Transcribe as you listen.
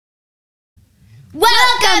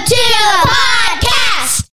to the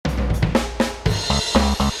podcast.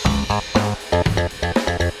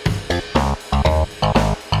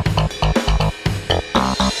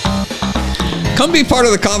 Come be part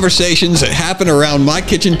of the conversations that happen around my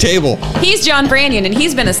kitchen table. He's John Branyan, and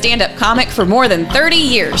he's been a stand-up comic for more than 30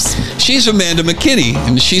 years. She's Amanda McKinney,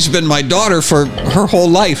 and she's been my daughter for her whole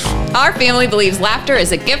life. Our family believes laughter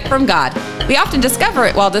is a gift from God. We often discover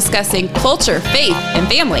it while discussing culture, faith, and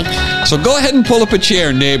family. So go ahead and pull up a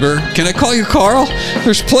chair, neighbor. Can I call you Carl?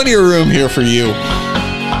 There's plenty of room here for you.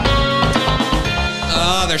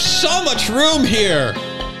 There's so much room here.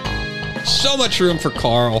 So much room for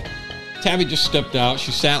Carl. Tabby just stepped out.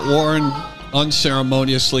 She sat Warren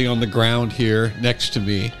unceremoniously on the ground here next to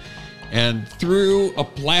me and threw a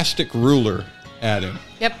plastic ruler at him.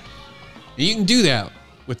 Yep. And you can do that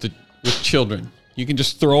with children. You can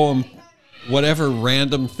just throw them whatever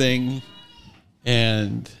random thing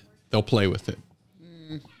and they'll play with it.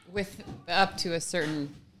 With up to a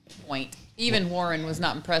certain point. Even Warren was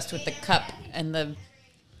not impressed with the cup and the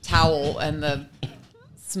towel and the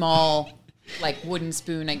small wooden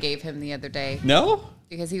spoon I gave him the other day. No?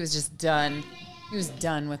 Because he was just done. He was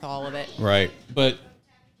done with all of it. Right. But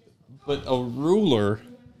a ruler,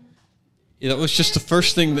 that was just the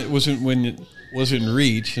first thing that was in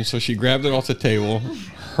reach, and so she grabbed it off the table,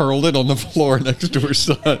 hurled it on the floor next to her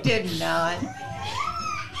son. Did not.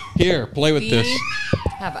 Here, play with this.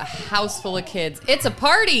 We have a house full of kids. It's a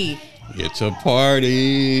party. It's a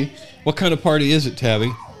party. What kind of party is it,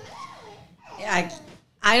 Tabby?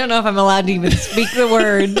 I don't know if I'm allowed to even speak the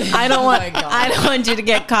word. I don't want you to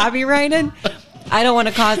get copyrighted. I don't want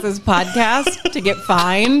to cause this podcast to get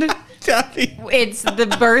fined. Tabby. It's the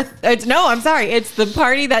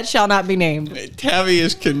party that shall not be named. Tabby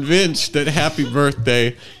is convinced that Happy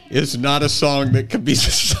Birthday is not a song that could be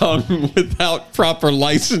sung without proper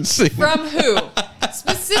licensing. From who?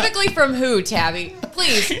 Specifically from who, Tabby?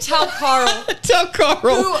 Please tell Carl. Tell Carl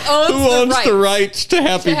who owns the rights to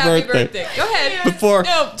Happy Birthday. Go ahead. Before he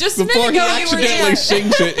he accidentally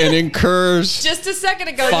sings it and incurs just a second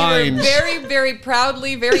ago, fines. you were very, very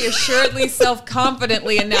proudly, very assuredly,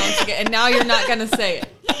 self-confidently announcing it, and now you're not going to say it.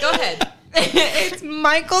 Go ahead. It's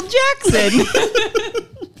Michael Jackson.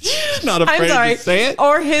 He's not afraid to say it.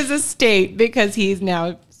 Or his estate, because he's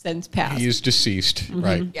now since passed. He is deceased,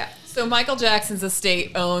 right? Yeah. So Michael Jackson's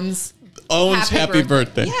estate owns Happy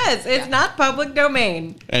Birthday. Yes, it's not public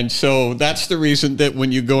domain. And so that's the reason that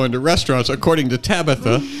when you go into restaurants, according to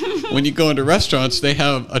Tabitha, when you go into restaurants, they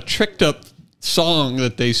have a tricked up song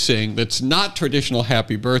that they sing that's not traditional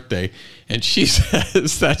Happy Birthday. And she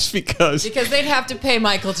says that's because they'd have to pay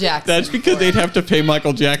Michael Jackson. That's because they'd have to pay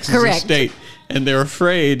Michael Jackson's Correct. estate. And they're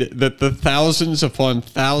afraid that the thousands upon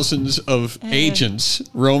thousands of agents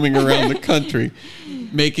roaming around the country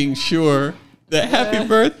making sure that Happy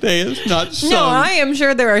Birthday is not sung. No, I am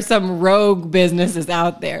sure there are some rogue businesses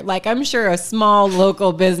out there. Like, I'm sure a small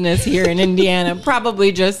local business here in Indiana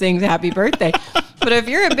probably just sings Happy Birthday. But if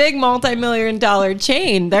you're a big multi-million dollar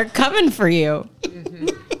chain, they're coming for you. Mm-hmm.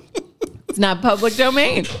 It's not public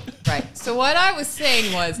domain. Right. So what I was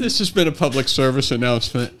saying was... This has been a public service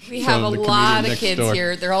announcement. We have a lot of kids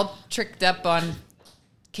here. They're all tricked up on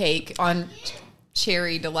cake, on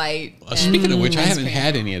Cherry Delight. Speaking of which, I haven't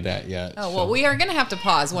had any of that yet. Oh, well, we are going to have to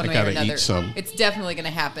pause one way or another. Eat some. It's definitely going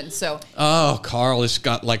to happen. So. Oh, Carl, it's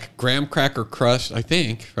got graham cracker crust, I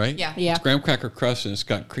think, right? Yeah. Yeah. It's graham cracker crust, and it's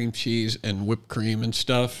got cream cheese and whipped cream and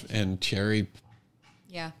stuff, and cherry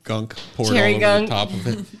gunk poured all over the top of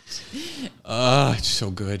it. It's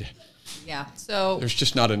so good. Yeah. So there's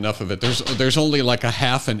just not enough of it. There's only like a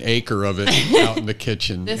half an acre of it out in the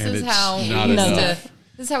kitchen. This and is it's how not enough.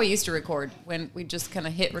 This is how we used to record, when we just kind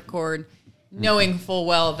of hit record, knowing full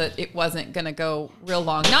well that it wasn't going to go real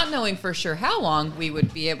long. Not knowing for sure how long we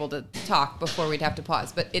would be able to talk before we'd have to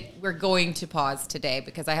pause. But we're going to pause today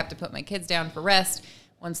because I have to put my kids down for rest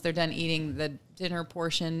once they're done eating the dinner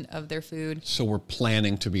portion of their food. So we're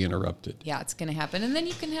planning to be interrupted. Yeah, it's going to happen. And then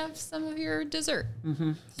you can have some of your dessert.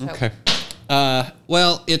 Mm-hmm. So. Okay.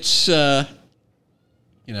 Well, it's,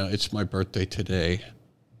 it's my birthday today.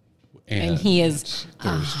 And he is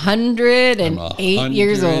 108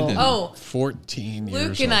 years old. Oh, 14 years old.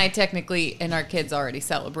 Luke and I technically, and our kids already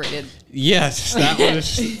celebrated. Yes, that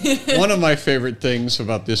was one of my favorite things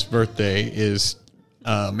about this birthday is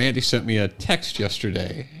Mandy sent me a text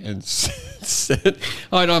yesterday and said,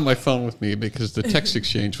 I don't have my phone with me because the text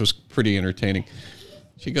exchange was pretty entertaining.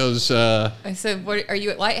 She goes, I said, are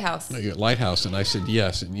you at Lighthouse? Are you at Lighthouse? And I said,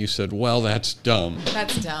 yes. And you said, well, that's dumb.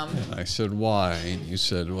 That's dumb. And I said, why? And you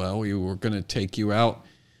said, well, we were going to take you out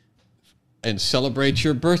and celebrate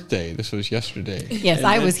your birthday. This was yesterday. Yes, And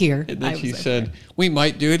I then- was here. And then I she was said, we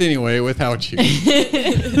might do it anyway without you.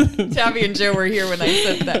 Tabby and Joe were here when I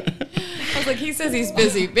said that. I was like, he says he's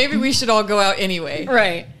busy. Maybe we should all go out anyway.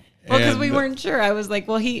 Right. Well, because we And- weren't sure. I was like,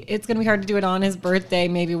 well, it's going to be hard to do it on his birthday.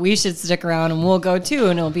 Maybe we should stick around and we'll go too.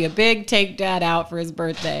 And it'll be a big take Dad out for his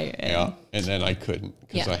birthday. And Yeah, and then I couldn't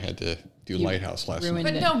because Yeah. I had to do Lighthouse last ruined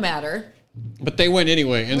night. But no matter. But they went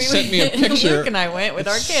anyway and sent me a picture. Luke and I went with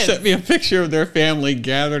our kids. Sent me a picture of their family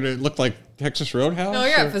gathered. It looked like Texas Roadhouse. No,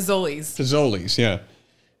 you're or- at Fazoli's. Fazoli's, yeah.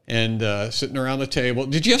 And sitting around the table.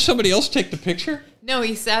 Did you have somebody else take the picture? No,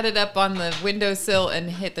 he sat it up on the windowsill and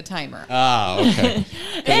hit the timer. Ah, okay.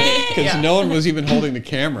 Because Yeah. no one was even holding the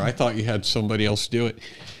camera. I thought you had somebody else do it.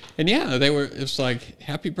 And yeah, it's like,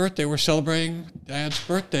 happy birthday. We're celebrating Dad's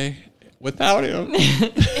birthday without him.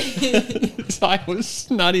 So I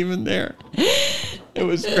was not even there. It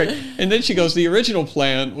was great. And then she goes, the original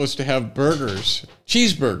plan was to have burgers,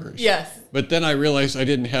 cheeseburgers. Yes. But then I realized I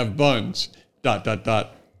didn't have buns, ...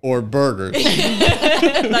 or burgers.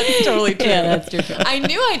 That's totally true. Yeah, that's true. I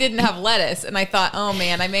knew I didn't have lettuce, and I thought, oh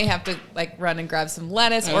man, I may have to like run and grab some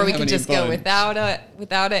lettuce, I or don't we have can any just go buns.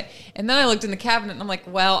 without it. And then I looked in the cabinet, and I'm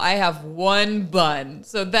like, well, I have one bun,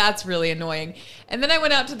 so that's really annoying. And then I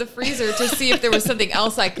went out to the freezer to see if there was something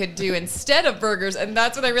else I could do instead of burgers, and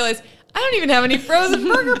that's when I realized I don't even have any frozen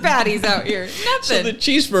burger patties out here. So the Nothing.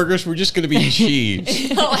 cheeseburgers were just going to be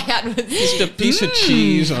cheese. All I had was Just a piece of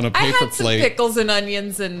cheese on a I paper had some plate. pickles and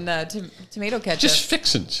onions and tomato ketchup. Just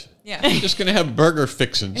fixins. Yeah. Just going to have burger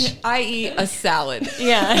fixins. i.e. a salad.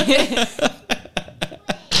 Yeah.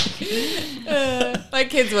 My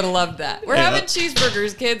kids would have loved that. We're Yeah. having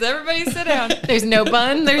cheeseburgers, kids. Everybody sit down. There's no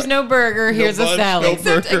bun. There's no burger. Here's bun, a salad. no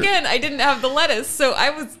Except burger. again, I didn't have the lettuce, so I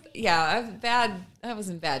was I was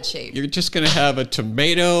in bad shape. You're just going to have a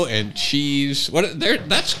tomato and cheese.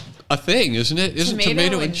 That's a thing, isn't it? Isn't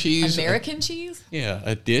tomato and cheese American cheese?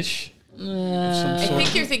 a dish? Of some I sort?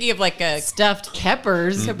 think you're thinking of like a Stuffed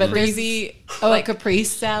peppers. But crazy like caprese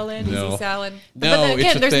salad. No. easy salad. No, But it's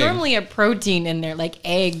again, a there's thing. normally a protein in there, like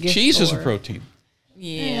egg. Cheese is a or- protein.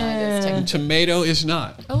 Yeah, it is technically. Tomato is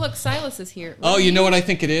not. Oh, look, Silas is here. Oh, you know what I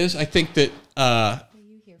think it is? I think that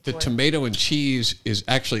here the for? tomato and cheese is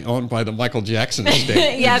actually owned by the Michael Jackson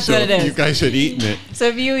estate. Yeah, that's so what it is. You guys had eaten it. So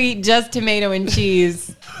if you eat just tomato and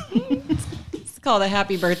cheese, it's called a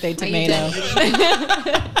happy birthday tomato.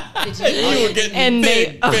 Did you You were getting And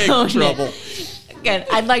big they own it. trouble. Again,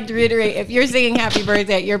 I'd like to reiterate, if you're singing happy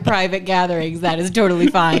birthday at your private gatherings, that is totally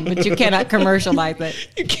fine, but you cannot commercialize it.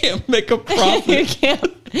 You can't make a You profit.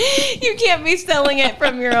 can't be selling it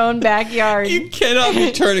from your own backyard. You cannot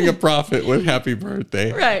be turning a profit with happy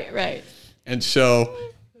birthday. Right. And so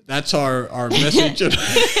that's our message.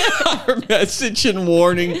 Our message and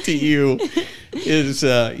warning to you is,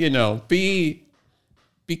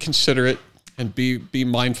 be considerate and be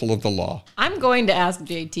mindful of the law. I'm going to ask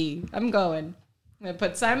JT. I'm going to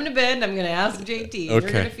put Simon to bed and I'm going to ask JT. You're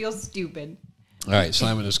Okay. going to feel stupid. All right,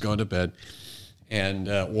 Simon is going to bed. And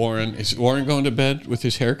is Warren going to bed with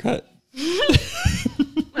his haircut?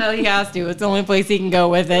 Well, he has to. It's the only place he can go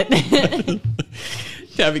with it.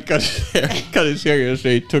 Tabby cut his hair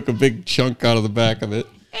yesterday. He took a big chunk out of the back of it.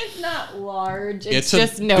 It's not large. It's a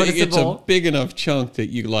just big- noticeable. it's a big enough chunk that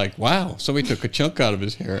you like, wow, somebody took a chunk out of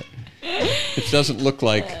his hair. It doesn't look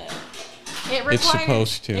like it's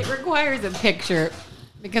supposed to. It requires a picture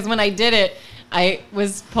because when I did it, I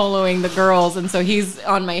was poloing the girls, and so he's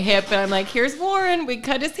on my hip, and I'm like, "Here's Warren. We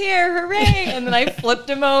cut his hair, hooray!" And then I flipped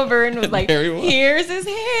him over and was like, there he was. "Here's his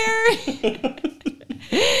hair."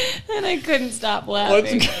 And I couldn't stop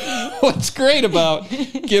laughing. What's great about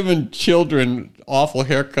giving children awful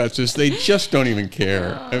haircuts is they just don't even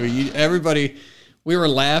care. I mean, everybody, we were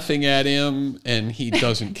laughing at him, and he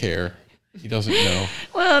doesn't care. He doesn't know.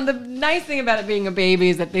 Well, the nice thing about it being a baby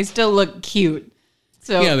is that they still look cute.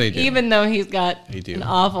 So Yeah, they do. even though he's got They do. an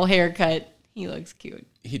awful haircut, he looks cute.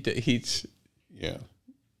 He's yeah.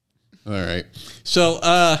 All right. So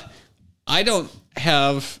I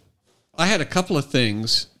had a couple of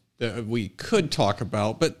things that we could talk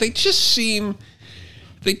about, but they just seem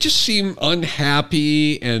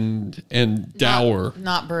unhappy and dour.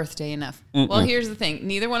 Not birthday enough. Well, here's the thing.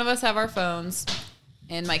 Neither one of us have our phones,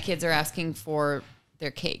 and my kids are asking for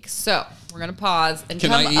their cake. So we're going to pause and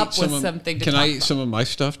come up with something to talk Can I eat about. some of my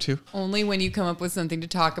stuff too? Only when you come up with something to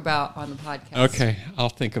talk about on the podcast. Okay, I'll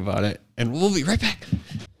think about it, and we'll be right back.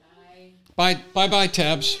 Bye,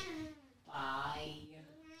 Tabs. Bye.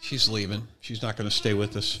 She's leaving. She's not going to stay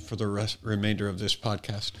with us for the remainder of this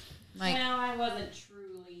podcast. Mike, Well, I wasn't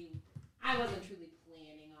truly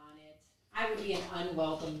planning on it. I would be an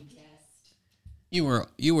unwelcome guest. You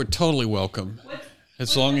were totally welcome.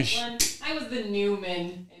 As long as I was the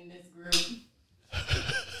Newman in this group.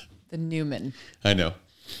 The Newman. I know.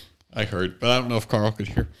 I heard, but I don't know if Carl could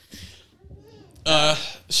hear.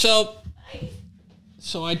 So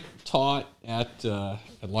I taught at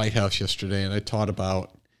Lighthouse yesterday, and I taught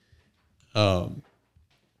about. I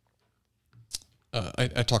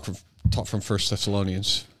taught from 1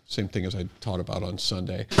 Thessalonians, same thing as I taught about on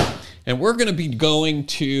Sunday, and we're going to be going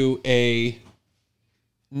to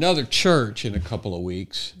another church in a couple of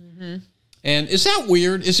weeks. Mm-hmm. And is that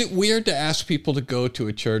weird? Is it weird to ask people to go to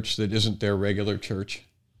a church that isn't their regular church?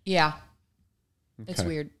 Yeah. Okay. It's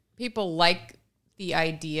weird. People like the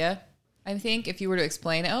idea, I think. If you were to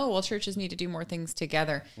explain, churches need to do more things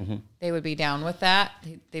together, they would be down with that.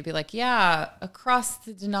 They'd be like, yeah, across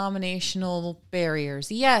the denominational barriers.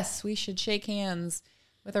 Yes, we should shake hands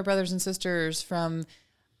with our brothers and sisters from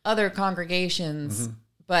other congregations. Mm-hmm.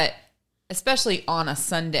 But especially on a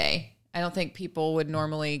Sunday, I don't think people would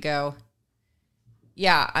normally go,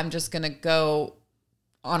 yeah, I'm just going to go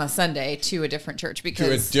on a Sunday to a different church.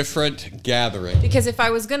 Because to a different gathering. Because if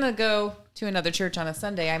I was going to go to another church on a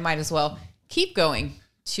Sunday, I might as well keep going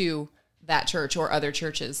to that church or other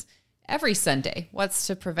churches every Sunday. What's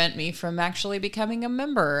to prevent me from actually becoming a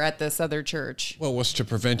member at this other church? Well, what's to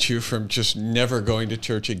prevent you from just never going to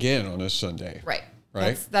church again on a Sunday? Right.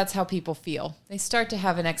 Right. That's how people feel. They start to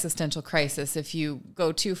have an existential crisis if you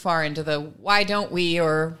go too far into the why don't we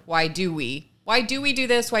or why do we? Why do we do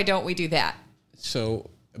this? Why don't we do that? So,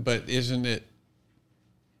 but isn't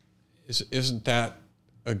that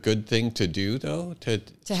a good thing to do, though? To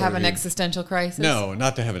have an existential crisis? No,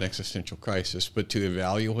 not to have an existential crisis, but to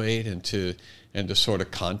evaluate and to sort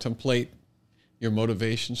of contemplate your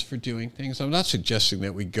motivations for doing things. I'm not suggesting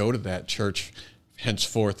that we go to that church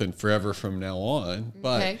henceforth and forever from now on,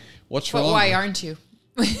 but what's wrong? But why aren't you?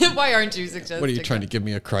 Why aren't you suggesting? What are you trying to give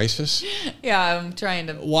me a crisis? Yeah, I'm trying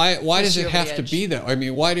to. Why does it have to be that? I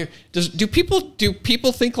mean, do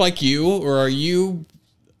people think like you, or are you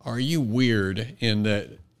weird in that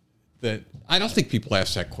I don't think people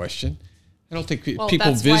ask that question. I don't think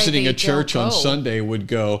people visiting a church on Sunday would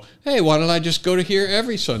go, hey, why don't I just go to here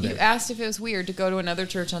every Sunday? You asked if it was weird to go to another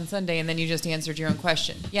church on Sunday, and then you just answered your own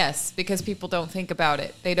question. Yes, because people don't think about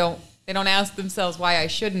it. They don't ask themselves why I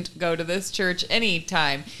shouldn't go to this church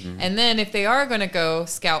anytime. Mm-hmm. And then if they are going to go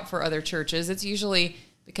scout for other churches, it's usually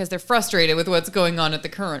because they're frustrated with what's going on at the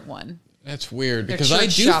current one. That's weird, because I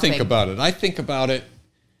do think about it. I think about it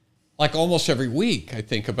like almost every week. I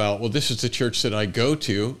think about, well, this is the church that I go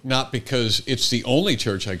to, not because it's the only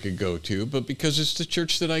church I could go to, but because it's the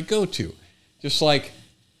church that I go to. Just like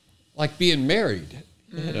being married.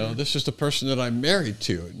 Mm-hmm. You know, this is the person that I'm married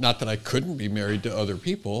to. Not that I couldn't be married to other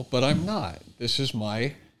people, but I'm not. This is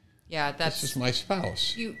my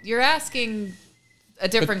spouse. You're asking a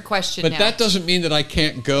different question but now. But that doesn't mean that I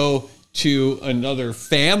can't go to another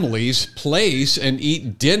family's place and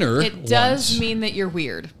eat dinner. It does mean that you're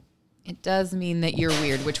weird. It does mean that you're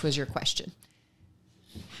weird, which was your question.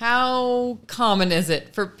 How common is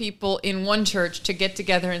it for people in one church to get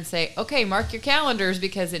together and say, okay, mark your calendars,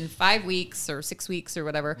 because in 5 weeks or 6 weeks or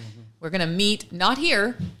whatever, we're going to meet, not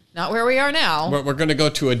here, not where we are now. We're going to go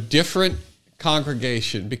to a different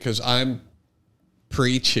congregation because I'm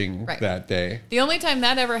preaching that day. The only time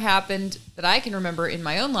that ever happened that I can remember in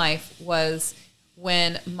my own life was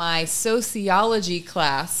when my sociology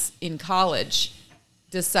class in college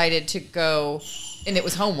decided to go, and it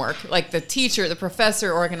was homework. Like the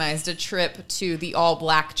professor organized a trip to the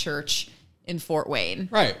all-black church in Fort Wayne.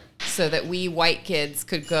 Right. So that we white kids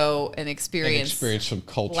could go and experience some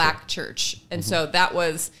culture. Black church. And so that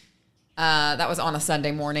was on a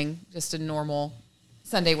Sunday morning, just a normal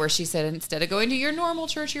Sunday, where she said, instead of going to your normal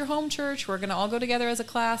church, your home church, we're going to all go together as a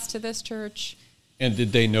class to this church. And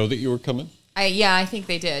did they know that you were coming? I think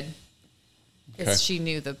they did. Because Okay. she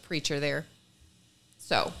knew the preacher there.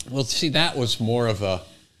 So. Well, see, that was more of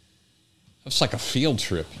it's like a field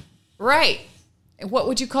trip. Right. What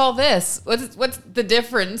would you call this? What's the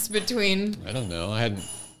difference between? I don't know. I hadn't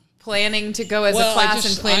planning to go as a class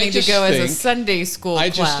and planning to go as a Sunday school class. I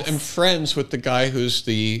just am friends with the guy who's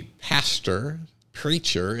the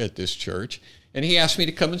preacher at this church, and he asked me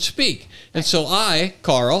to come and speak. And so I,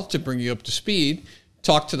 Carl, to bring you up to speed,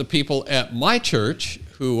 talked to the people at my church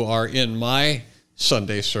who are in my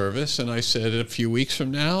Sunday service, and I said, a few weeks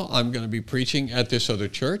from now, I'm going to be preaching at this other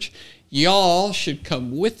church. Y'all should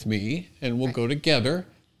come with me, and we'll go together.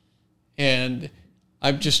 And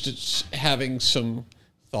I'm just having some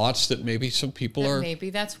thoughts that maybe some people are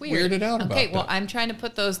maybe that's weird. Weirded out about Okay, well, I'm trying to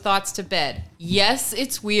put those thoughts to bed. Yes,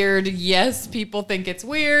 it's weird. Yes, people think it's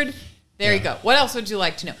weird. There you go. What else would you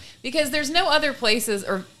like to know? Because there's no other places,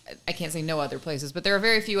 or I can't say no other places, but there are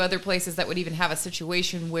very few other places that would even have a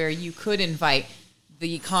situation where you could invite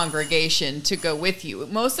the congregation to go with you.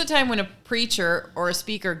 Most of the time when a preacher or a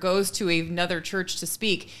speaker goes to another church to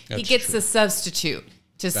speak, he gets the substitute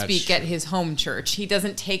to speak at his home church. He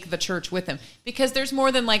doesn't take the church with him because there's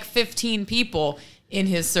more than like 15 people in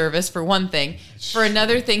his service, for one thing. For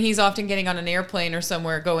another thing, he's often getting on an airplane or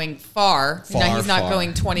somewhere going far. Now, he's not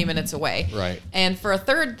going 20 minutes away. Right. And for a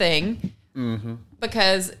third thing,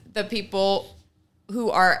 because the people who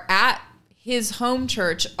are at his home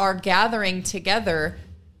church are gathering together,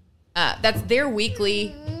 that's their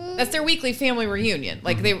weekly family reunion.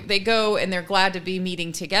 Like they go and they're glad to be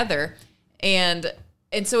meeting together. And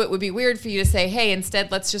so it would be weird for you to say, hey,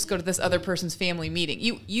 instead, let's just go to this other person's family meeting.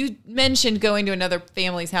 You mentioned going to another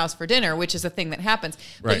family's house for dinner, which is a thing that happens.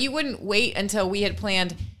 Right. But you wouldn't wait until we had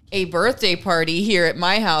planned a birthday party here at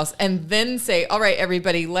my house and then say, all right,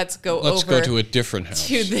 everybody, let's go to a different house.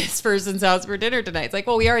 To this person's house for dinner tonight. It's like,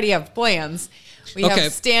 well, we already have plans. We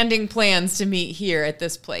have standing plans to meet here at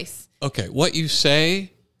this place. Okay, what you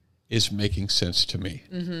say is making sense to me.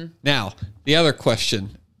 Now, the other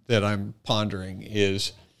question that I'm pondering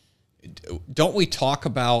is, don't we talk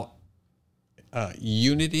about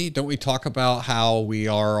unity? Don't we talk about how we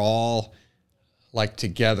are all like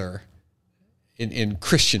together in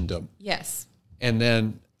Christendom? Yes. And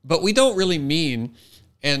then, but we don't really mean,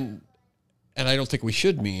 and I don't think we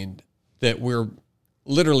should mean, that we're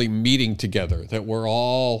literally meeting together, that we're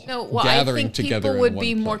all gathering together. People would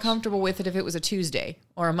be more comfortable with it if it was a Tuesday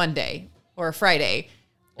or a Monday or a Friday.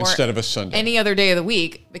 Instead of a Sunday. Any other day of the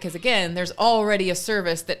week, because again, there's already a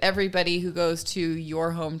service that everybody who goes to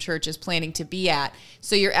your home church is planning to be at.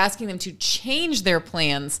 So you're asking them to change their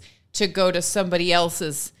plans to go to somebody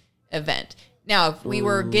else's event. Now, if we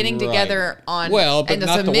were getting together on but and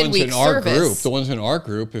not it's a the ones midweek in our service, group. The ones in our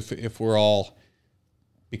group, if we're all,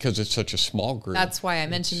 because it's such a small group. That's why I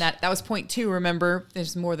mentioned that. That was point 2. Remember,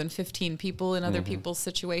 there's more than 15 people in other people's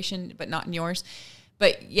situation, but not in yours.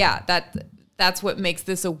 But yeah, that's what makes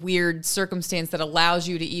this a weird circumstance that allows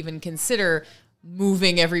you to even consider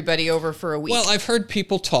moving everybody over for a week. Well, I've heard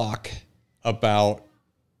people talk about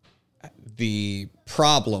the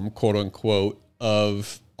problem, quote unquote,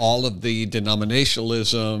 of all of the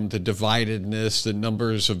denominationalism, the dividedness, the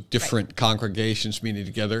numbers of different congregations meeting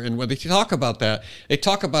together. And when they talk about that, they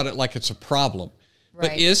talk about it like it's a problem. Right.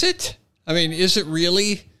 But is it? I mean, is it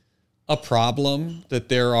really a problem that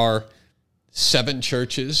there are 7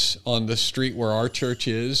 churches on the street where our church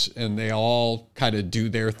is, and they all kind of do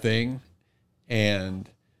their thing and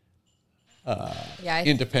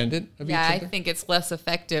independent of each other? I think it's less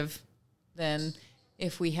effective than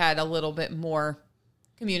if we had a little bit more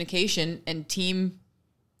communication and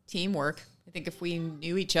teamwork. I think if we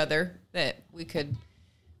knew each other, that we could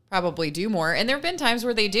probably do more. And there have been times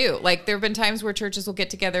where they do. Like, there have been times where churches will get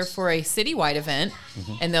together for a citywide event,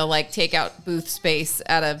 and they'll like take out booth space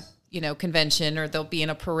at a convention, or they'll be in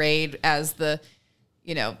a parade as the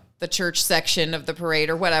church section of the parade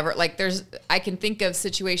or whatever. Like, I can think of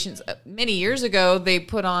situations many years ago, they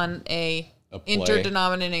put on a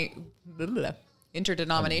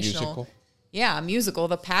interdenominational, a musical,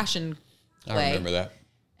 The Passion Play. I remember that.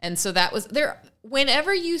 And so that was there.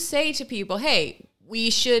 Whenever you say to people, hey, we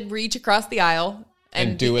should reach across the aisle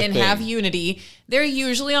and have unity, they're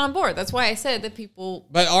usually on board. That's why I said that people.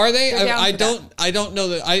 But are they? I don't know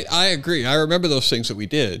that. I agree. I remember those things that we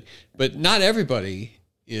did, but not everybody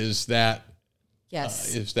is that.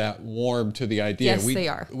 Yes. Is that warm to the idea? Yes, they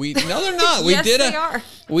are. No, they're not. They are.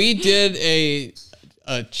 We did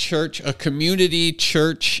a community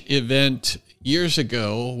church event years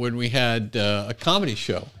ago when we had a comedy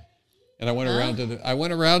show, and I went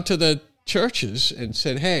around to the churches and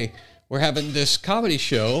said, hey, we're having this comedy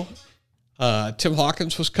show. Tim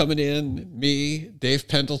Hawkins was coming in, me, Dave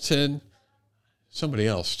Pendleton, somebody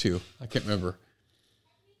else too. I can't remember.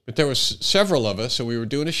 But there was several of us, and we were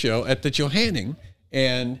doing a show at the Johanning,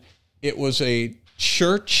 and it was a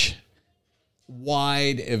church-wide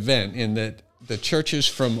event in that the churches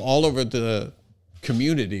from all over the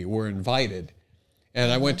community were invited.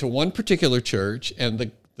 And I went to one particular church,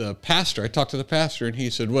 and the pastor, I talked to the pastor, and he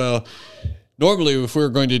said, well, normally, if we were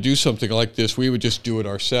going to do something like this, we would just do it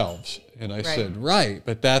ourselves. And I said, right,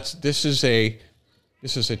 but this is a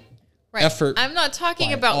effort. I'm not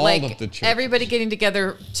talking about like everybody getting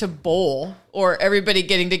together to bowl or everybody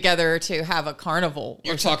getting together to have a carnival.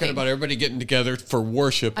 You're talking about everybody getting together for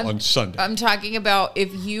worship on Sunday. I'm talking about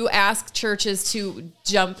if you ask churches to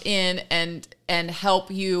jump in and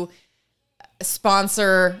help you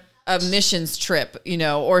sponsor a missions trip,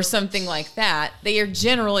 or something like that, they are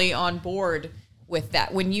generally on board with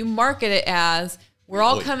that. When you market it as we're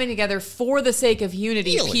all coming together for the sake of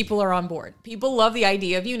unity, people are on board. People love the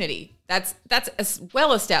idea of unity. That's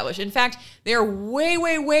well established. In fact, they're way,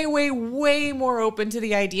 way, way, way, way more open to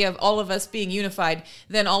the idea of all of us being unified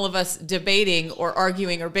than all of us debating or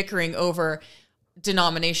arguing or bickering over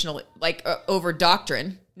denominational, over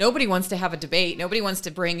doctrine. Nobody wants to have a debate. Nobody wants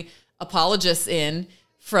to bring apologists in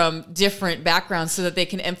from different backgrounds so that they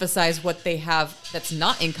can emphasize what they have that's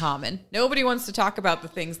not in common. Nobody wants to talk about the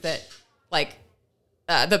things that,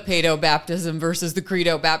 the pedo baptism versus the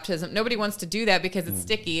credo baptism. Nobody wants to do that because it's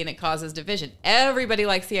sticky and it causes division. Everybody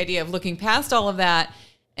likes the idea of looking past all of that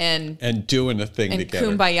and doing a thing together.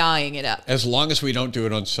 Kumbaya-ing it up. As long as we don't do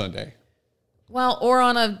it on Sunday. Well, or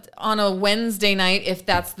on a Wednesday night, if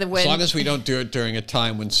that's the way. As long as we don't do it during a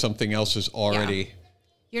time when something else is already. Yeah.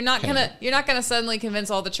 You're not gonna suddenly convince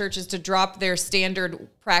all the churches to drop their standard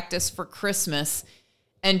practice for Christmas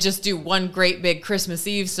and just do one great big Christmas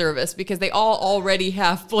Eve service, because they all already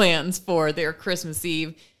have plans for their Christmas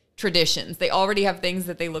Eve traditions. They already have things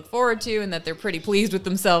that they look forward to and that they're pretty pleased with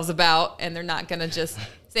themselves about, and they're not gonna just.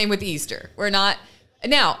 Same with Easter. We're not.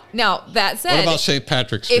 Now that said, what about St.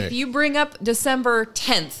 Patrick's Day? If you bring up December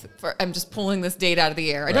 10th, I'm just pulling this date out of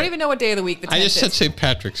the air. I don't even know what day of the week the 10th is. I just said St.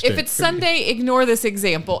 Patrick's Day. If it's Sunday, ignore this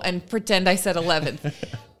example and pretend I said 11th.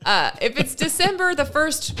 If it's December the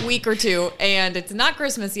first week or two and it's not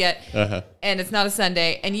Christmas yet and it's not a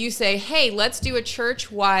Sunday, and you say, hey, let's do a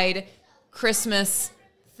church-wide Christmas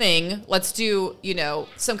thing. Let's do,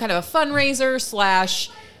 some kind of a fundraiser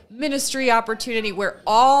 / ministry opportunity where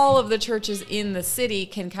all of the churches in the city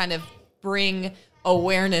can kind of bring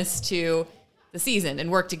awareness to the season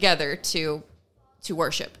and work together to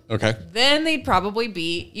worship. Okay. Then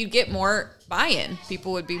you'd get more buy-in.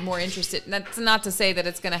 People would be more interested. And that's not to say that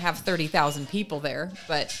it's going to have 30,000 people there,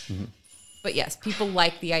 but yes, people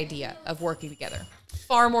like the idea of working together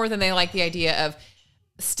far more than they like the idea of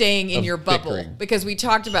staying in your bubble. Bickering. Because we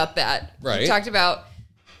talked about that. Right. We talked about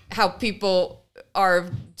how people are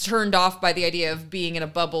turned off by the idea of being in a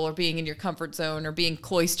bubble or being in your comfort zone or being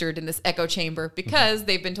cloistered in this echo chamber because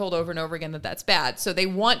they've been told over and over again that that's bad. So they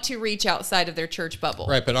want to reach outside of their church bubble.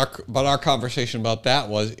 Right, but our conversation about that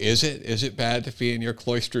was, is it bad to be in your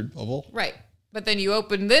cloistered bubble? Right. But then you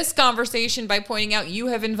open this conversation by pointing out you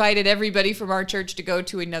have invited everybody from our church to go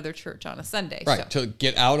to another church on a Sunday. Right, to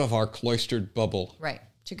get out of our cloistered bubble. Right.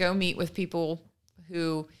 To go meet with people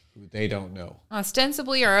who they don't know.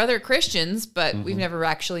 Ostensibly are other Christians, but we've never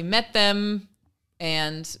actually met them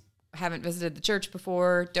and haven't visited the church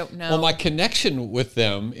before, don't know. Well, my connection with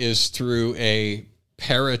them is through a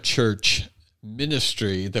parachurch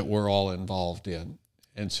ministry that we're all involved in.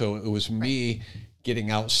 And so it was me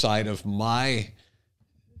getting outside of my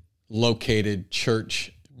located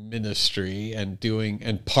church ministry and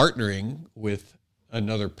partnering with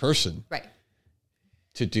another person. Right.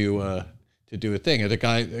 To do a thing. And a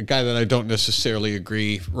guy that I don't necessarily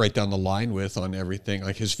agree right down the line with on everything,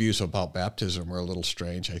 like his views about baptism are a little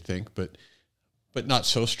strange, I think, but not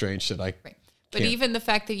so strange that I Right. But even the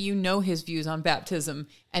fact that you know his views on baptism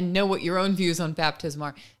and know what your own views on baptism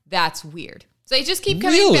are, that's weird. So I just keep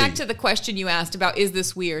coming back to the question you asked about, is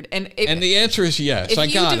this weird? And the answer is yes.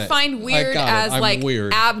 If you define weird as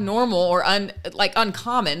weird. abnormal or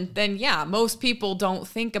uncommon, then yeah, most people don't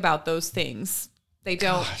think about those things. They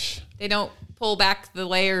don't. Gosh. They don't pull back the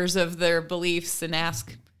layers of their beliefs and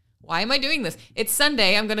ask, why am I doing this? It's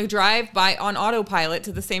Sunday. I'm going to drive by on autopilot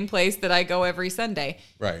to the same place that I go every Sunday.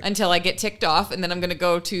 Right. Until I get ticked off, and then I'm going to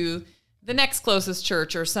go to the next closest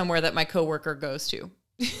church or somewhere that my coworker goes to.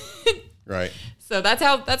 Right. So that's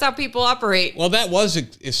how people operate. Well, that was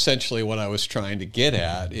essentially what I was trying to get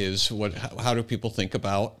at, is how do people think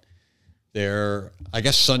about their, I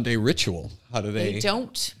guess, Sunday ritual? How do they? They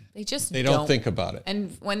don't. They just don't think about it.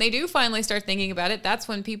 And when they do finally start thinking about it, that's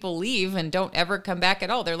when people leave and don't ever come back at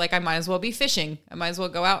all. They're like, I might as well be fishing. I might as well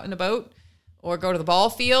go out in a boat or go to the ball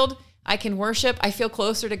field. I can worship. I feel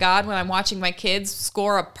closer to God when I'm watching my kids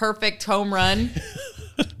score a perfect home run.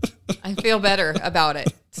 I feel better about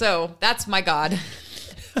it. So that's my God.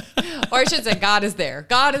 Or I should say God is there.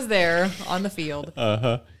 God is there on the field.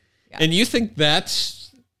 Uh-huh. Yeah. And you think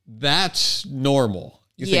that's normal?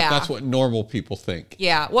 You think that's what normal people think?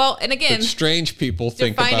 Yeah. Well, and again, but strange people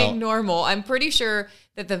think about defining normal. I'm pretty sure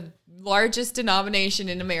that the largest denomination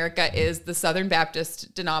in America is the Southern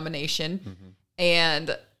Baptist denomination,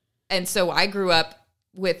 and so I grew up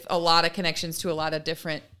with a lot of connections to a lot of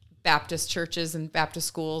different Baptist churches and Baptist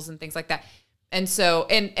schools and things like that. And so,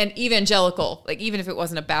 and evangelical, like even if it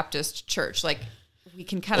wasn't a Baptist church, like we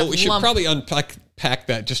can kind of we should probably unpack unpack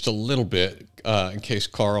that just a little bit in case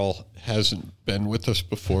Carl hasn't been with us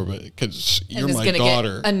before, but because you're my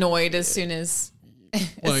daughter. Get annoyed as soon as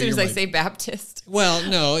I say Baptist. Well,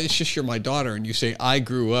 no, it's just you're my daughter, and you say I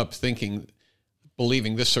grew up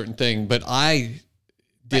believing this certain thing, but I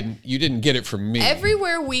didn't. You didn't get it from me.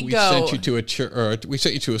 Everywhere we go, sent you to a church, or we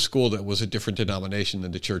sent you to a school that was a different denomination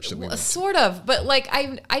than the church that we went to. Sort of, but like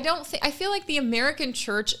I don't think I feel like the American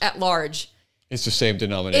church at large. It's the same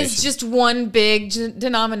denomination. It's just one big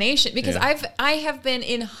denomination because I have been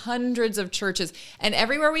in hundreds of churches, and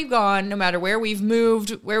everywhere we've gone, no matter where we've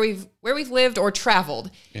moved, where we've lived or traveled.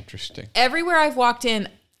 Interesting. Everywhere I've walked in,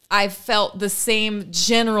 I've felt the same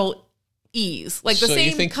general ease, like the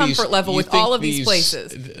same comfort level with all of these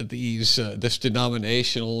places. This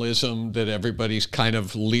denominationalism that everybody's kind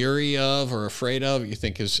of leery of or afraid of, you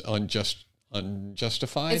think is unjustified?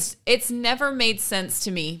 It's never made sense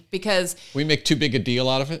to me because we make too big a deal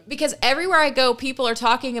out of it. Because everywhere I go, people are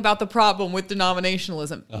talking about the problem with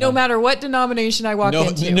denominationalism. No matter what denomination I walk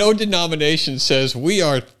into. No denomination says we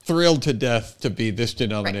are thrilled to death to be this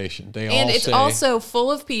denomination. Right. It's also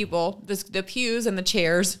full of people, the pews and the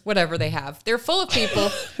chairs, whatever they have. They're full of people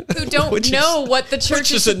who don't know what the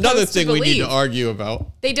church is supposed to believe. Which is another thing we need to argue about.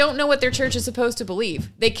 They don't know what their church is supposed to believe.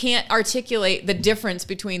 They can't articulate the difference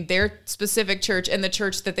between their specific church and the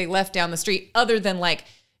church that they left down the street, other than like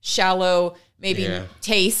shallow, maybe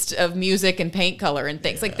taste of music and paint color and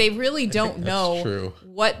things. Like they really don't know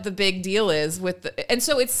what the big deal is with and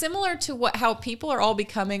so it's similar to how people are all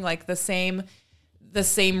becoming like the same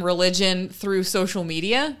religion through social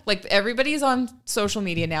media. Like everybody's on social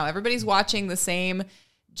media now. Everybody's watching the same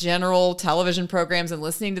general television programs and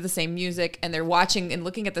listening to the same music, and they're watching and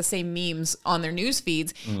looking at the same memes on their news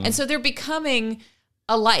feeds. And so they're becoming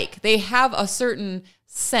alike. They have a certain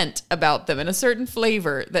scent about them and a certain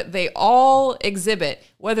flavor that they all exhibit,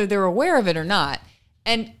 whether they're aware of it or not.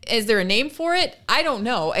 And is there a name for it? I don't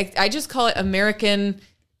know. I just call it American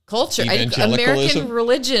culture, American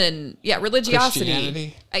religion,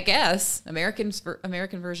 religiosity. I guess American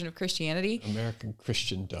version of Christianity, American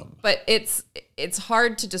Christendom. But it's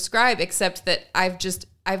hard to describe, except that I've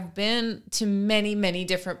been to many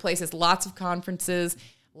different places, lots of conferences,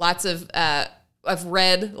 lots of. I've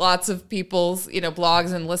read lots of people's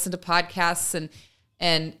blogs and listened to podcasts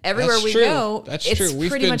and everywhere we go, it's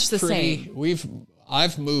pretty much the same.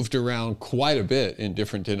 I've moved around quite a bit in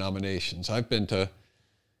different denominations. I think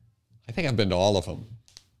I've been to all of them.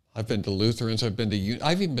 I've been to Lutherans. I've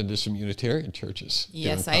even been to some Unitarian churches.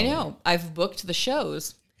 Yes, I know. I've booked the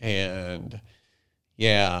shows. And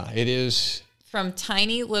yeah, it is from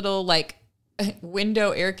tiny little like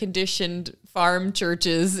window air conditioned farm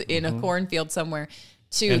churches in a cornfield somewhere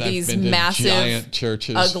to these massive giant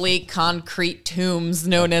churches, ugly concrete tombs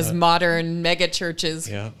known as modern mega churches.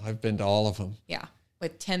 Yeah, I've been to all of them. Yeah,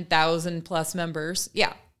 with 10,000 plus members.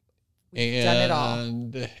 Yeah, we've done it all.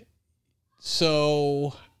 And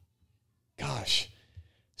so,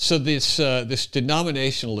 this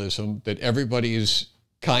denominationalism that everybody is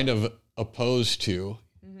kind of opposed to,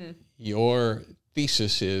 your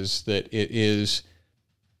thesis is that it's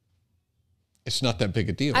not that big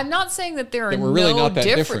a deal. I'm not saying that there are we're really not that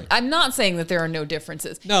different. I'm not saying that there are no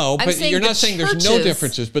differences. No, but you're not saying there's no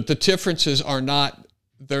differences, but the differences are not,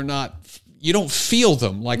 you don't feel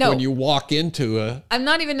them like when you walk into I'm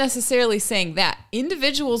not even necessarily saying that.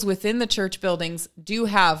 Individuals within the church buildings do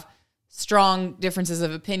have strong differences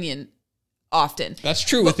of opinion often. That's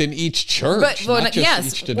true within each church, not just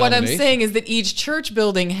each denomination. What I'm saying is that each church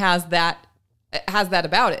building has that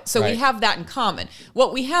about it. So we have that in common.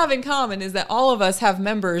 What we have in common is that all of us have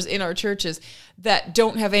members in our churches that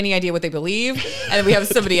don't have any idea what they believe. And we have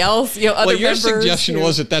somebody else, other members. Well, your suggestion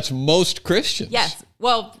was that that's most Christians. Yes.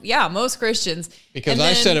 Well, yeah, most Christians. Because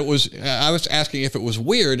I was asking if it was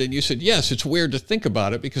weird, and you said, yes, it's weird to think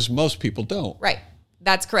about it because most people don't. Right.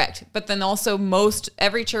 That's correct. But then also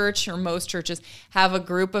every church or most churches have a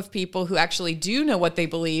group of people who actually do know what they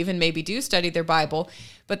believe and maybe do study their Bible,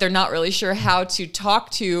 but they're not really sure how to talk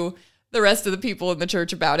to the rest of the people in the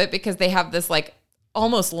church about it because they have this like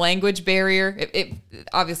almost language barrier.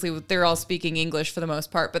 Obviously they're all speaking English for the most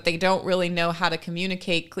part, but they don't really know how to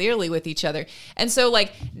communicate clearly with each other. And so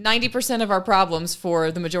like 90% of our problems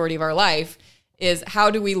for the majority of our life is how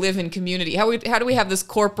do we live in community? How do we have this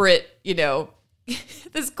corporate,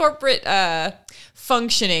 this corporate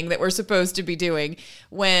functioning that we're supposed to be doing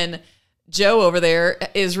when Joe over there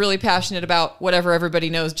is really passionate about whatever everybody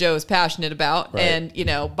knows Joe's passionate about. Right.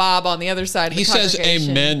 And, Bob on the other side of the congregation. He says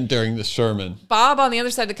amen during the sermon. Bob on the other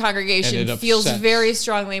side of the congregation feels very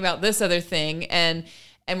strongly about this other thing. And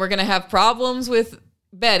we're going to have problems with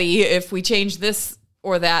Betty if we change this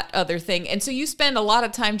or that other thing. And so you spend a lot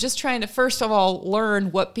of time just trying to, first of all,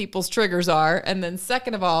 learn what people's triggers are. And then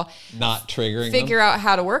second of all, not triggering figure out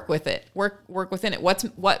how to work with it, work within it.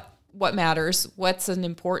 What matters, what's an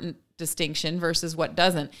important distinction versus what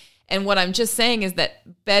doesn't. And what I'm just saying is that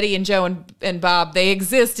Betty and Joe and Bob, they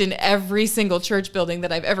exist in every single church building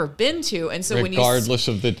that I've ever been to. And so regardless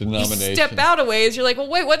of the denomination, you step out a ways, you're like, well,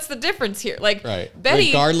 wait, what's the difference here? Like, right. Betty,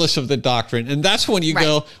 regardless of the doctrine. And that's when you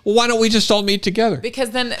go, well, why don't we just all meet together?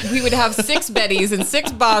 Because then we would have 6 Bettys and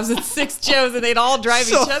 6 Bobs and 6 Joes, and they'd all drive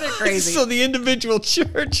each other crazy. So the individual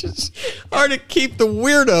churches are to keep the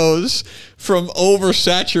weirdos from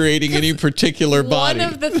oversaturating any particular body.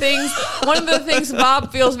 One of the things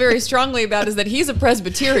Bob feels very strongly about is that he's a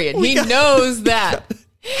Presbyterian. He knows that.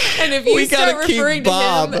 And if you start referring to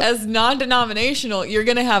him as non-denominational, you're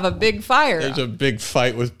going to have a big fire. There's a big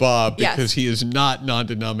fight with Bob because he is not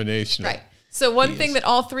non-denominational. Right. So one thing that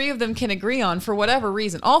all 3 of them can agree on, for whatever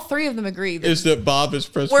reason, all 3 of them agree is that Bob is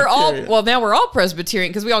Presbyterian. Now we're all Presbyterian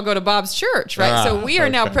because we all go to Bob's church, right? So we are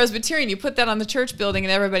now Presbyterian. You put that on the church building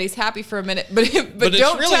and everybody's happy for a minute, but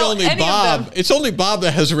don't really tell only any Bob. of them. It's only Bob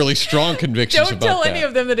that has really strong convictions Don't about tell that. any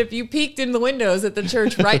of them that if you peeked in the windows at the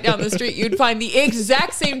church right down the street, you'd find the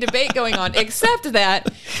exact same debate going on, except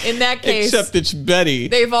that in that case, except it's Betty.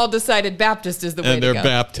 They've all decided Baptist is the way to go. And they're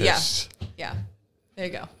Baptists. Yeah. There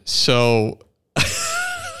you go. So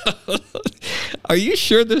are you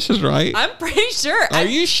sure this is right? I'm pretty sure. Are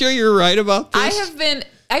you sure you're right about this?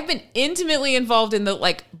 I've been intimately involved in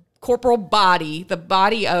the corporal body, the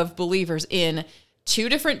body of believers in 2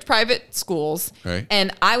 different private schools. Right.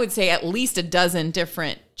 And I would say at least a dozen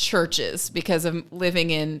different churches because of living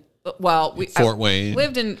in Fort Wayne.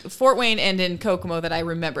 Lived in Fort Wayne and in Kokomo that I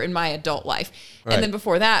remember in my adult life. Right. And then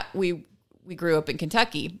before that, we grew up in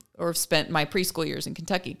Kentucky or spent my preschool years in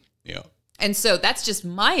Kentucky. Yeah. And so that's just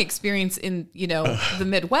my experience in, the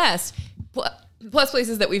Midwest, plus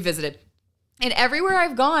places that we visited. And everywhere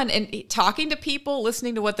I've gone and talking to people,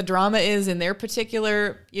 listening to what the drama is in their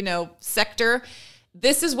particular, sector,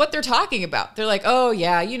 this is what they're talking about. They're like, oh,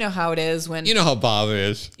 yeah, you know how it is when... You know how Bob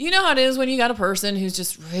is. You know how it is when you got a person who's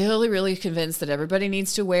just really, really convinced that everybody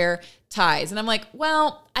needs to wear ties. And I'm like,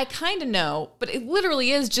 well, I kind of know, but it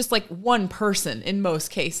literally is just like one person in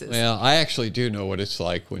most cases. Well, I actually do know what it's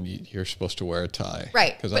like when you're supposed to wear a tie.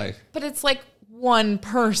 Right. But it's like one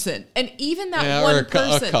person. And even that one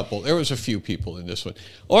person. A couple. There was a few people in this one.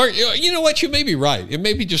 Or, you know what? You may be right. It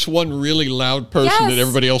may be just one really loud person that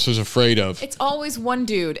everybody else is afraid of. It's always one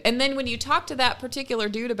dude. And then when you talk to that particular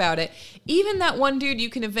dude about it, even that one dude, you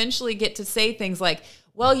can eventually get to say things like,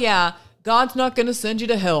 well, yeah, God's not going to send you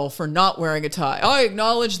to hell for not wearing a tie. I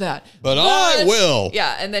acknowledge that. But I will.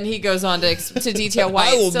 Yeah, and then he goes on to detail why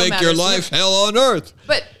I will make your life hell on earth.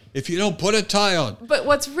 But if you don't put a tie on. But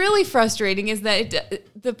what's really frustrating is that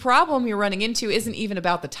the problem you're running into isn't even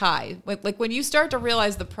about the tie. Like when you start to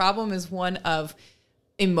realize the problem is one of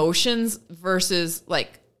emotions versus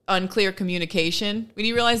unclear communication, when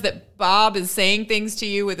you realize that Bob is saying things to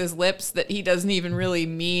you with his lips that he doesn't even really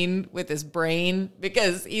mean with his brain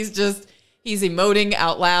because he's emoting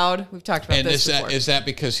out loud. We've talked about this before. Is that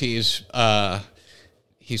because he's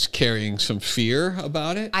carrying some fear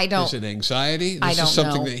about it? Is it anxiety? This is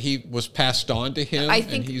something that he was passed on to him,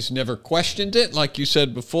 and he's never questioned it, like you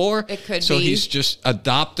said before. It could be. So he's just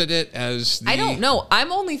adopted it as I don't know.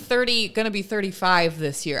 I'm only 30, going to be 35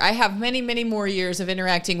 this year. I have many, many more years of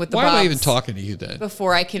interacting with the Bobs. Why am I even talking to you then?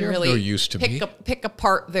 Before I can really no use to pick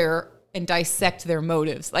apart their and dissect their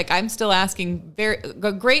motives. I'm still asking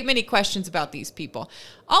a great many questions about these people.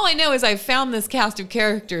 All I know is I've found this cast of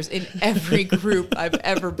characters in every group I've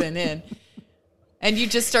ever been in. And you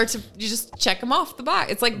just check them off the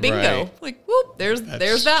box. It's like bingo. Right. Whoop, there's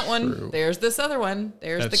that one. True. There's this other one.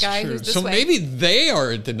 There's the guy who's this way. So maybe they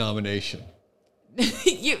are a denomination.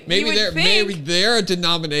 Maybe they're a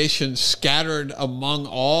denomination scattered among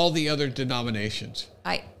all the other denominations.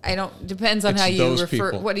 I don't, depends on how you refer,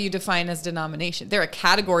 people. What do you define as denomination? They're a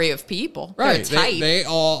category of people. Right. They're a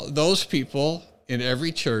type. Those people in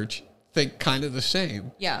every church think kind of the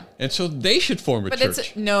same. Yeah. And so they should form a church. It's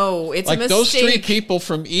a mistake. Those 3 people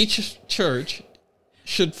from each church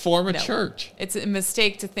should form a church. It's a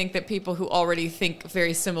mistake to think that people who already think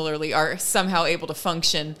very similarly are somehow able to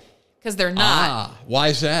function because they're not. Why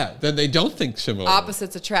is that? Then they don't think similarly.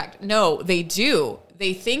 Opposites attract. No, they do.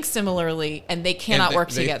 They think similarly, and they cannot work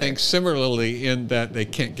together. They think similarly in that they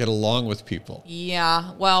can't get along with people.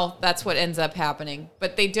 Yeah, well, that's what ends up happening.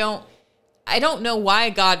 But they don't. I don't know why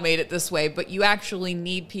God made it this way, but you actually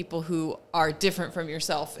need people who are different from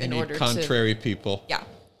yourself in order to... contrary people. Yeah.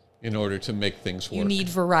 In order to make things work. You need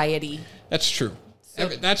variety. That's true.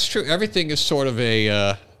 That's true. Everything is sort of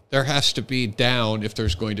a, there has to be down if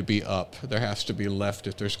there's going to be up. There has to be left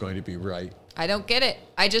if there's going to be right. I don't get it.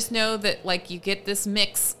 I just know that like you get this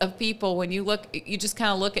mix of people when you just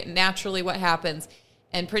kind of look at naturally what happens.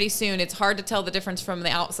 And pretty soon it's hard to tell the difference from the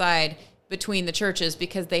outside between the churches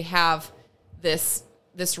because they have this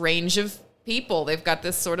range of people. They've got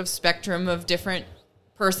this sort of spectrum of different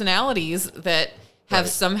personalities that have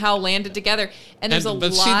somehow landed together. And there's a lot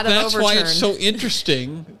of overturn. That's why it's so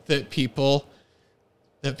interesting that people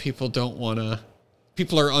don't want to.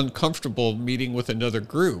 People are uncomfortable meeting with another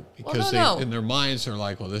group because in their minds they're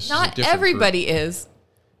like, well, this is a different Not everybody group. is.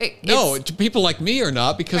 People like me are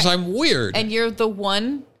not because I'm weird. And you're the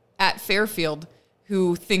one at Fairfield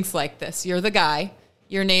who thinks like this. You're the guy.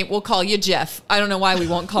 Your name, we'll call you Jeff. I don't know why we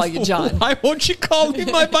won't call you John. Why won't you call me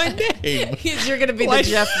by my name? Because you're going to be the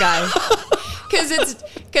Jeff guy.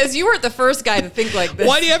 Because you weren't the first guy to think like this.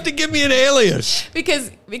 Why do you have to give me an alias?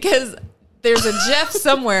 Because there's a Jeff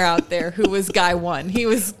somewhere out there who was guy one. He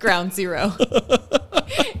was ground zero.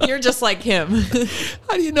 You're just like him.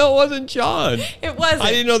 How do you know it wasn't John? It wasn't.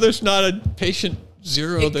 I didn't know there's not a patient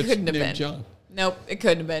zero that's couldn't have named been. John. Nope, it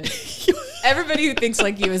couldn't have been. Everybody who thinks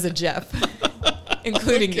like you is a Jeff,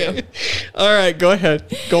 including you. All right, go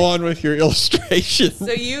ahead. Go on with your illustration.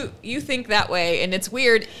 So you think that way, and it's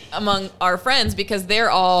weird among our friends because they're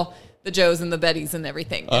all the Joes and the Bettys and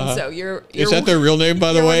everything. And so you're Is that their real name,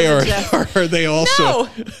 by the way, or are they also? No.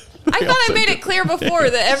 I thought I made it clear before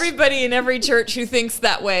that everybody in every church who thinks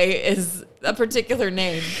that way is a particular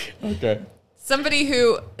name. Okay. Somebody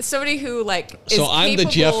who like is So I'm the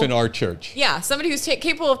capable, Jeff in our church. Yeah, somebody who's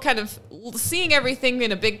capable of kind of seeing everything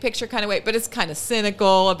in a big picture kind of way, but it's kind of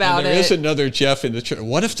cynical about And there it. is another Jeff in the church.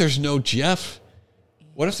 What if there's no Jeff?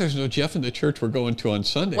 What if there's no Jeff in the church we're going to on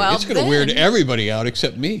Sunday? Well, it's going to weird everybody out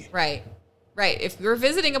except me. Right. If you're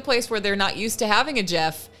visiting a place where they're not used to having a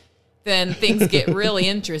Jeff, then things get really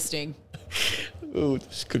interesting. Ooh,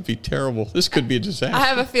 this could be terrible. This could be a disaster. I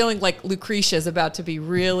have a feeling like Lucretia's about to be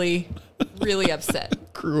really, really upset.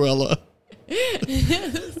 Cruella.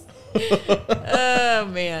 Oh,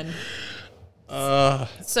 man.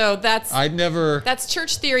 So that's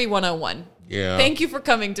Church Theory 101. Yeah. Thank you for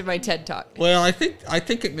coming to my TED Talk. Well, I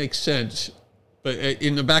think it makes sense, but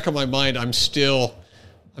in the back of my mind, I'm still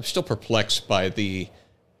perplexed by the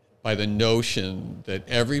notion that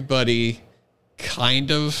everybody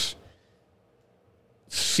kind of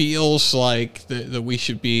feels like that we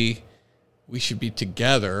should be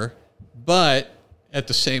together, but at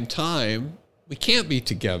the same time, we can't be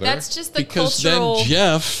together. That's just the because cultural. then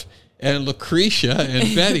Jeff and Lucretia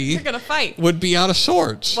and Betty They're gonna fight. would be out of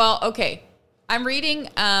sorts. Well, okay. I'm reading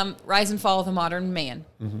Rise and Fall of the Modern Man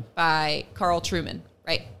by Carl Trueman,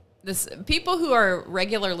 right? People who are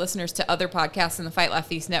regular listeners to other podcasts in the Fight Laugh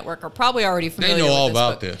Feast network are probably already familiar with They know all this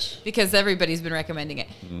about book this. because everybody's been recommending it.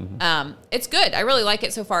 It's good. I really like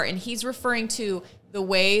it so far. And he's referring to the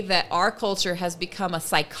way that our culture has become a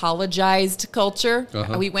psychologized culture.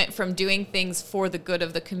 We went from doing things for the good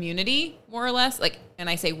of the community, more or less. Like, and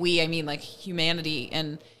I say we, I mean like humanity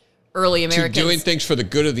and early Americans. To doing things for the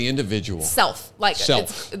good of the individual. Self.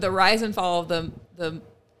 Self. The rise and fall of the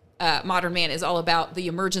modern man is all about the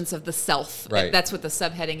emergence of the self. Right. That's what the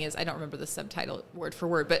subheading is. I don't remember the subtitle word for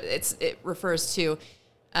word, but it refers to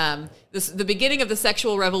the beginning of the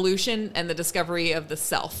sexual revolution and the discovery of the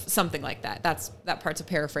self, something like that. That part's a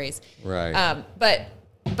paraphrase. Right.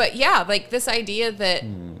 But yeah, like this idea that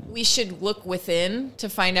we should look within to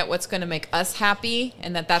find out what's going to make us happy,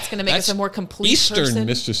 and that's going to make us a more complete Eastern person.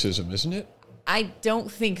 mysticism, isn't it? I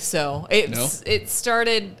don't think so. It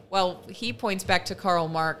started, well, he points back to Karl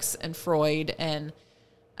Marx and Freud and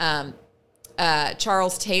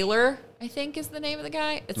Charles Taylor, I think is the name of the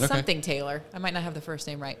guy. It's something Taylor. I might not have the first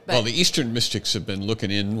name right. But Well, the Eastern mystics have been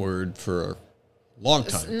looking inward for a long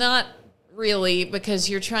time. not really, because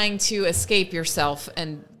you're trying to escape yourself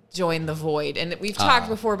and join the void. And we've talked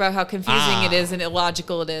before about how confusing it is and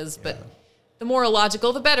illogical it is, but the more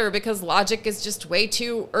illogical, the better, because logic is just way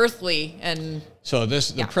too earthly. And So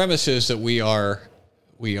the premise is that we are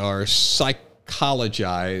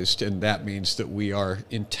psychologized, and that means that we are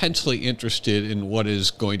intensely interested in what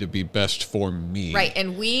is going to be best for me. right,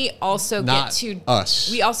 and we also Not get to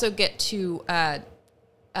us. We also get to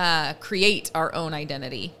create our own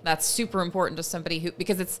identity. That's super important to somebody who,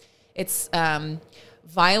 because it's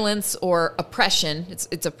violence or oppression.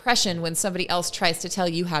 It's oppression when somebody else tries to tell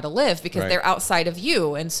you how to live because Right. they're outside of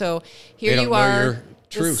you. And so here They you don't know are. your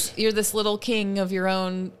truth. You're this little king of your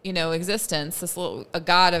own, existence. A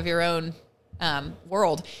god of your own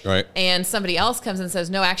world. Right. And somebody else comes and says,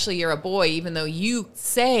 "No, actually, you're a boy," even though you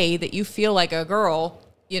say that you feel like a girl.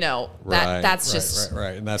 that's just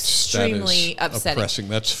right. And that's extremely upsetting. Oppressing.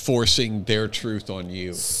 That's forcing their truth on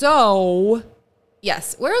you. So,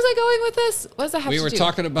 yes. Where was I going with this? What does that have to do? We were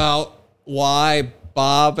talking about why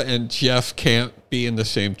Bob and Jeff can't be in the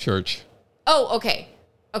same church. Oh, okay.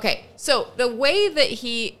 Okay. So the way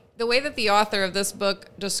that the author of this book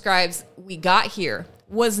describes we got here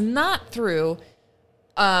was not through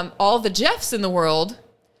all the Jeffs in the world.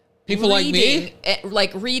 People like me?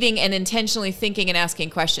 Like reading and intentionally thinking and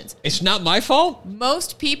asking questions. It's not my fault?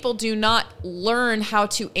 Most people do not learn how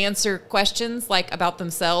to answer questions like about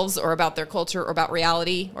themselves or about their culture or about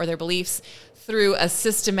reality or their beliefs through a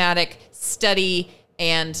systematic study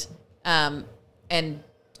and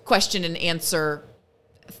question and answer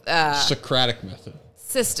Socratic method.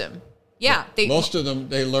 system. Yeah. Most of them,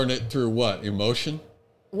 they learn it through what? Emotion?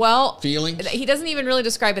 Well, feelings? He doesn't even really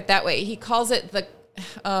describe it that way. He calls it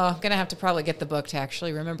I'm going to have to probably get the book to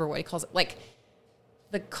actually remember what he calls it. Like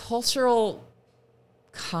the cultural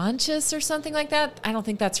conscious or something like that. I don't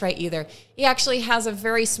think that's right either. He actually has a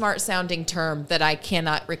very smart sounding term that I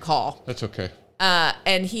cannot recall. That's okay.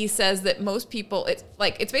 And he says that most people, it's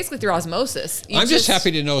basically through osmosis. I'm just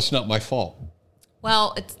happy to know it's not my fault.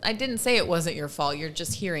 Well, I didn't say it wasn't your fault. You're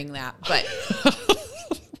just hearing that. But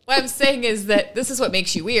what I'm saying is that this is what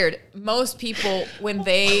makes you weird. Most people, when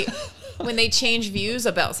they change views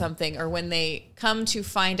about something or when they come to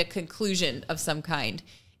find a conclusion of some kind,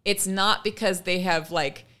 it's not because they have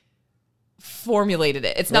formulated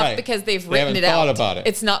it. It's not because they've written it out. Thought about it.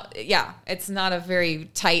 It's not. Yeah, it's not a very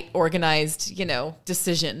tight, organized,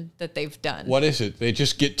 decision that they've done. What is it? They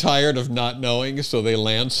just get tired of not knowing, so they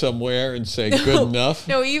land somewhere and say, "Good enough."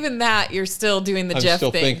 No, even that you're still doing the Jeff thing. I'm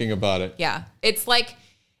still thinking about it. Yeah, it's like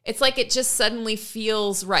it just suddenly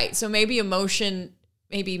feels right. So maybe emotion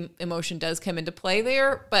does come into play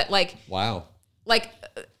there, but wow.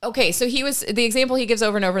 Okay, so the example he gives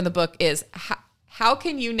over and over in the book is how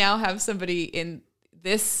can you now have somebody in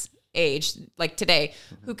this age, like today,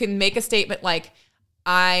 who can make a statement like,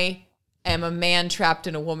 I am a man trapped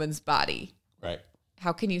in a woman's body. Right.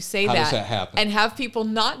 How can you say How that? does that happen? And have people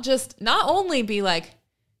not only be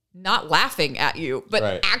not laughing at you,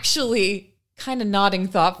 but actually kind of nodding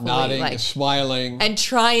thoughtfully. Smiling. And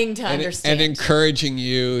trying to understand. And encouraging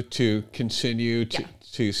you to continue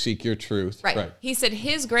to seek your truth. Right. He said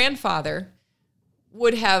his grandfather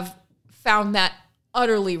would have found that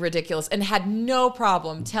utterly ridiculous and had no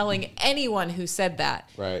problem telling anyone who said that.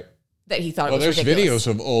 Right. That he thought it was ridiculous. There's videos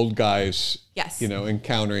of old guys, yes,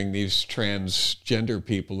 encountering these transgender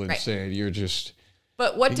people and saying, you're just...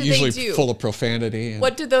 But what do usually they do? Full of profanity.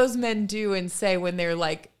 What do those men do and say when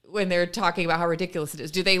they're talking about how ridiculous it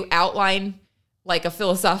is? Do they outline a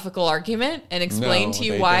philosophical argument and explain to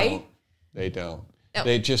you why? They don't. No.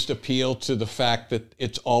 They just appeal to the fact that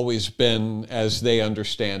it's always been as they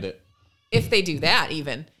understand it. If they do that,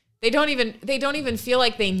 even they don't even feel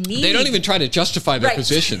like they need. They don't even try to justify their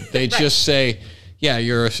position. They just say, "Yeah,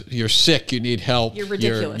 you're sick. You need help. You're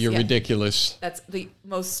ridiculous. You're ridiculous." That's the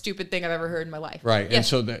most stupid thing I've ever heard in my life. Right, Yeah. and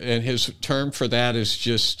so and his term for that is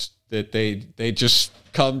just that they just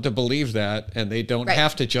come to believe that, and they don't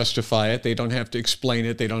have to justify it. They don't have to explain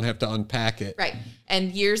it. They don't have to unpack it. Right.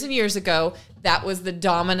 And years ago, that was the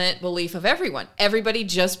dominant belief of everyone. Everybody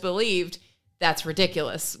just believed that's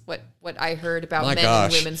ridiculous. What I heard about men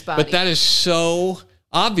and women's bodies. But that is so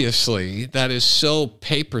obviously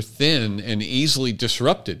paper thin and easily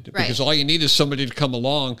disrupted because all you need is somebody to come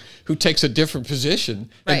along who takes a different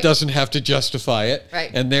position and doesn't have to justify it.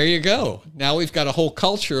 Right. And there you go. Now we've got a whole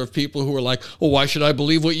culture of people who are like, well, why should I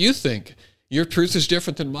believe what you think? Your truth is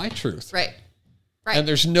different than my truth. Right. Right. And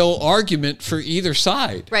there's no argument for either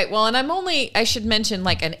side. Right. Well, and I should mention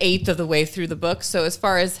an eighth of the way through the book. So as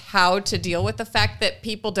far as how to deal with the fact that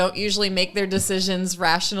people don't usually make their decisions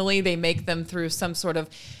rationally, they make them through some sort of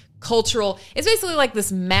cultural, it's basically like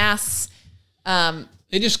this mass,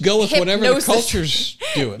 they just go with whatever the culture's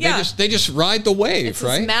doing. Yeah. They just ride the wave, it's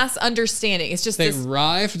right? This mass understanding. It's just they this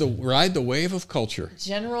ride the wave of culture.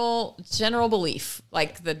 General belief,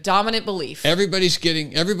 like the dominant belief. Everybody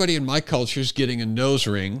in my culture is getting a nose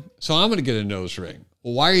ring, so I'm going to get a nose ring.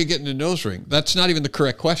 Well, why are you getting a nose ring? That's not even the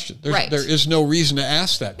correct question. There is no reason to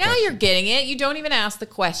ask that now question. You're getting it. You don't even ask the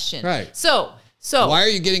question. Right. So why are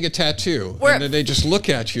you getting a tattoo? And then they just look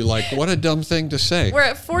at you like, what a dumb thing to say. We're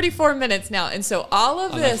at 44 minutes now. And so all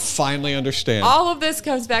of this... I finally understand. All of this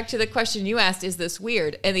comes back to the question you asked, is this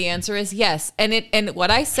weird? And the answer is yes. And what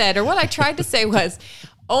I said, or what I tried to say was,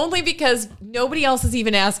 only because nobody else is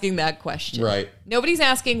even asking that question. Right. Nobody's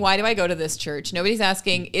asking, why do I go to this church? Nobody's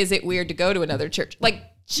asking, is it weird to go to another church?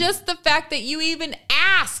 Just the fact that you even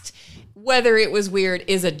asked whether it was weird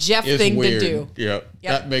is a Jeff Is thing weird. to do. Yep.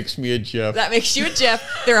 Yep. That makes me a Jeff. That makes you a Jeff.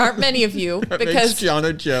 There aren't many of you That because makes John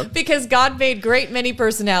a Jeff. because God made great many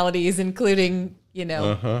personalities, including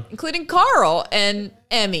including Carl and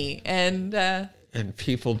Emmy and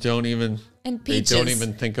people don't even and they Peaches. don't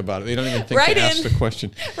even think about it. They don't even think Write to ask in. the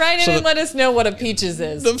question. Write in So and let us know what a Peaches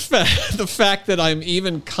is. the fact that I'm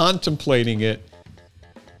even contemplating it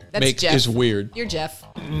That's Jeff. is weird. You're Jeff.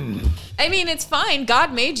 I mean, it's fine.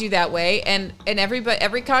 God made you that way, and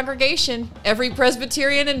every congregation, every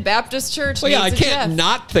Presbyterian and Baptist church. Well, yeah, I needs a can't Jeff.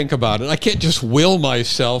 not think about it. I can't just will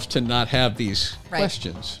myself to not have these Right.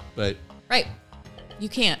 questions. But Right. You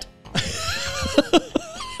can't.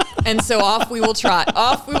 And so off we will trot.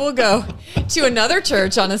 Off we will go to another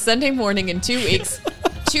church on a Sunday morning in 2 weeks.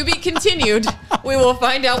 To be continued. We will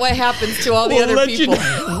find out what happens to all the other people.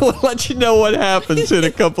 We'll let you know what happens in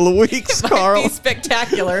a couple of weeks, Might Carl. be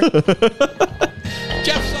spectacular.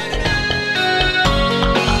 Jeff signing out.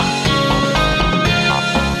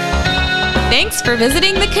 Thanks for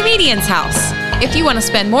visiting the Comedian's House. If you want to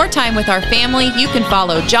spend more time with our family, you can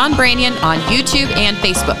follow John Branyan on YouTube and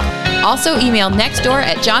Facebook. Also email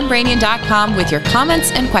nextdoor@johnbranyan.com with your comments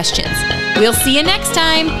and questions. We'll see you next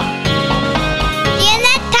time.